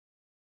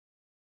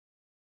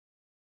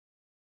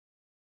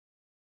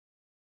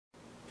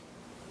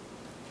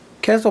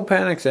Castle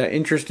Panic's an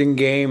interesting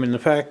game in the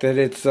fact that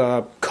it's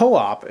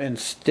co-op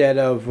instead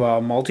of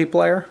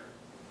multiplayer.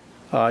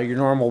 Your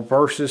normal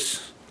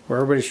versus where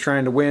everybody's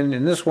trying to win.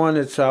 In this one,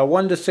 it's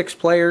 1 to 6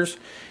 players,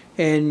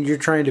 and you're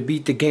trying to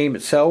beat the game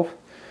itself.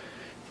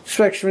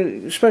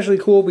 Especially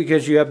cool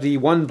because you have the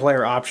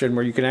one-player option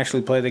where you can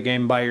actually play the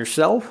game by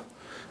yourself.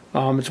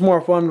 It's more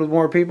fun with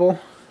more people.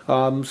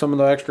 Some of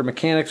the extra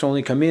mechanics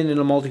only come in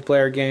a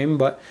multiplayer game,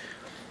 but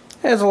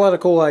it has a lot of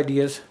cool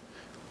ideas.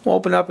 We'll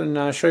open up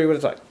and show you what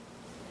it's like.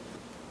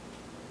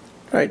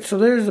 Alright, so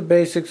there's the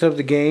basics of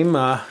the game.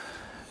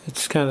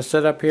 It's kind of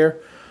set up here.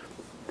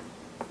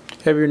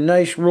 You have your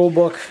nice rule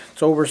book.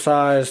 It's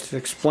oversized.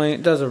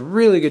 It does a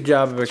really good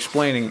job of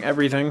explaining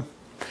everything.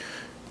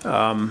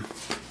 There's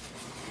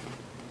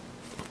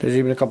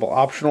even a couple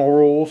optional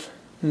rules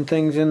and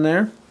things in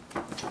there.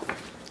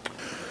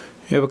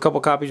 You have a couple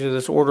copies of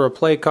this order of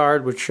play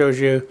card, which shows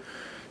you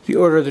the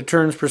order the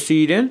turns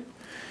proceed in.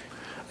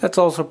 That's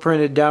also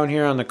printed down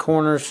here on the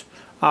corners,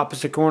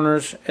 opposite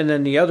corners, and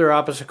then the other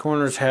opposite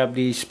corners have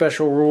the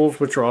special rules,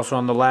 which are also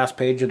on the last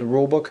page of the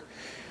rule book,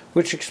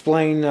 which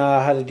explain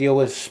how to deal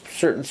with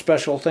certain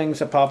special things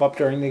that pop up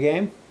during the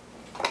game.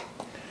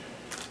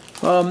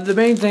 The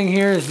main thing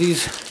here is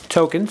these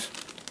tokens.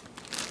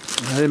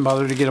 I didn't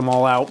bother to get them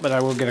all out, but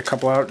I will get a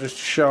couple out just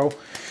to show.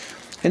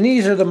 And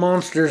these are the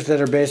monsters that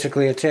are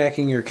basically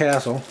attacking your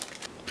castle.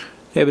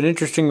 They have an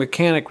interesting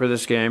mechanic for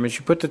this game. Is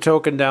you put the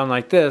token down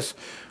like this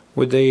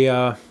with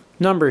the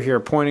number here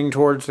pointing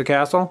towards the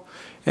castle,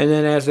 and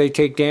then as they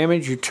take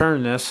damage you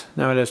turn this.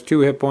 Now it has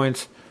 2 hit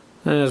points,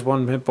 then it has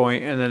 1 hit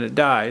point, and then it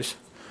dies.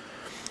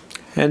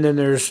 And then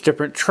there's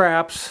different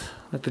traps,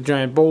 like the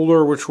giant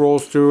boulder which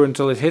rolls through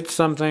until it hits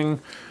something,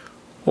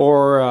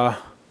 or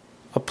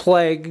a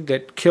plague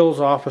that kills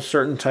off a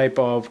certain type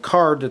of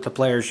card that the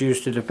players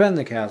use to defend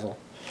the castle.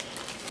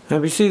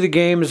 Now you see the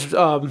game is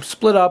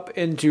split up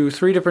into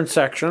 3 different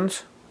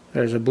sections.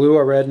 There's a blue,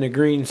 a red, and a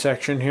green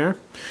section here.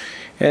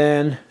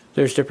 And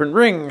there's different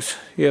rings.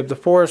 You have the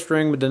forest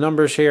ring with the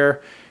numbers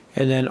here,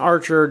 and then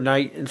archer,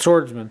 knight, and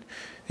swordsman.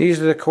 These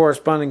are the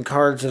corresponding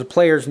cards that the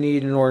players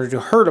need in order to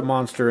hurt a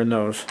monster in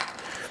those.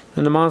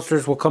 And the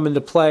monsters will come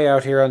into play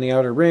out here on the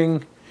outer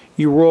ring.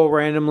 You roll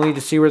randomly to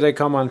see where they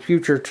come on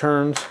future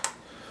turns.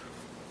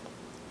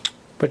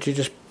 But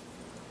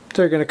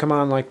they're going to come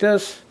on like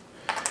this.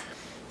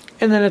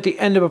 And then at the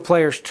end of a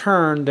player's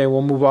turn, they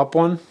will move up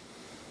 1.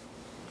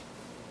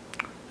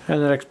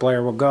 And the next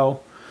player will go.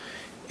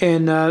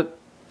 And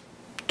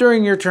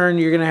during your turn,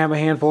 you're going to have a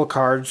handful of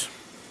cards,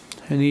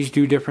 and these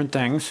do different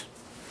things.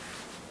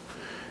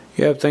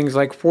 You have things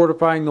like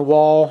fortifying the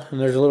wall, and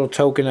there's a little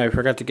token I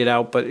forgot to get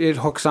out, but it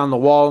hooks on the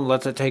wall and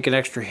lets it take an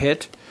extra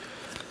hit.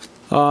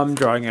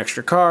 Drawing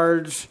extra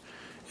cards,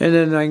 and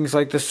then things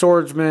like the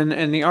swordsman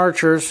and the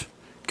archers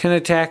can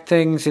attack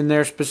things in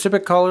their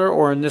specific color,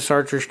 or in this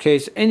archer's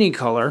case, any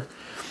color,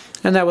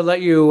 and that would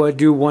let you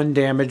do 1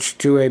 damage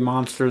to a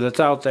monster that's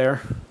out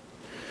there.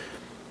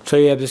 So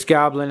you have this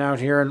goblin out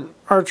here in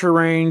archer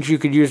range. You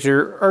could use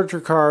your archer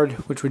card,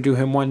 which would do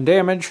him 1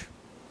 damage.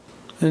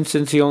 And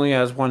since he only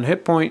has 1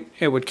 hit point,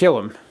 it would kill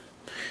him.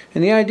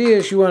 And the idea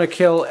is you want to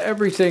kill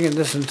everything in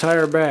this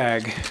entire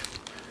bag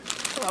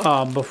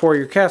before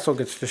your castle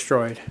gets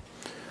destroyed.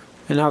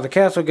 And how the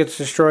castle gets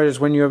destroyed is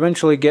when you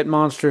eventually get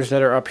monsters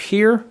that are up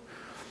here.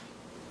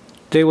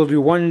 They will do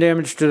 1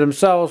 damage to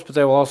themselves, but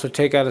they will also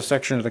take out a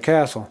section of the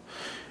castle.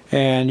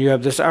 And you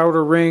have this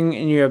outer ring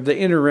and you have the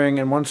inner ring,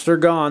 and once they're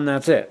gone,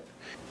 that's it.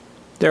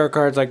 There are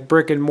cards like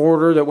brick and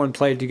mortar that when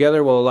played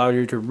together will allow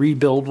you to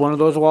rebuild one of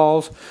those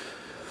walls.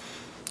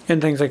 And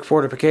things like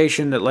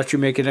fortification that let you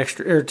make an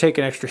extra, or take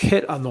an extra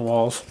hit on the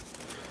walls.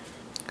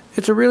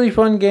 It's a really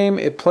fun game.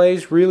 It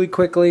plays really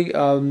quickly.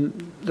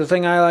 The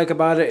thing I like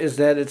about it is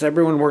that it's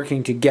everyone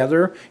working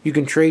together. You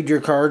can trade your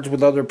cards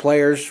with other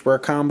players for a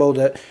combo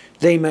that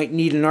they might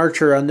need an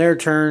archer on their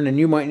turn and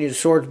you might need a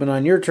swordsman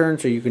on your turn,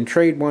 so you can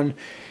trade one.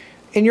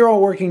 And you're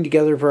all working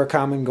together for a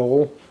common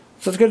goal.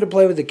 So it's good to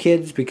play with the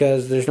kids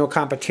because there's no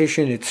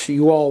competition. It's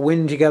you all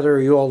win together or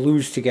you all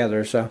lose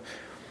together. So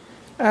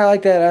I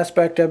like that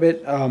aspect of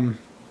it.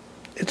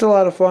 It's a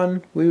lot of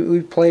fun.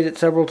 We've played it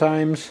several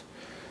times.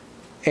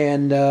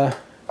 And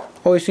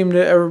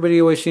everybody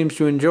always seems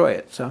to enjoy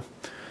it. So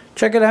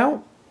check it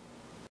out.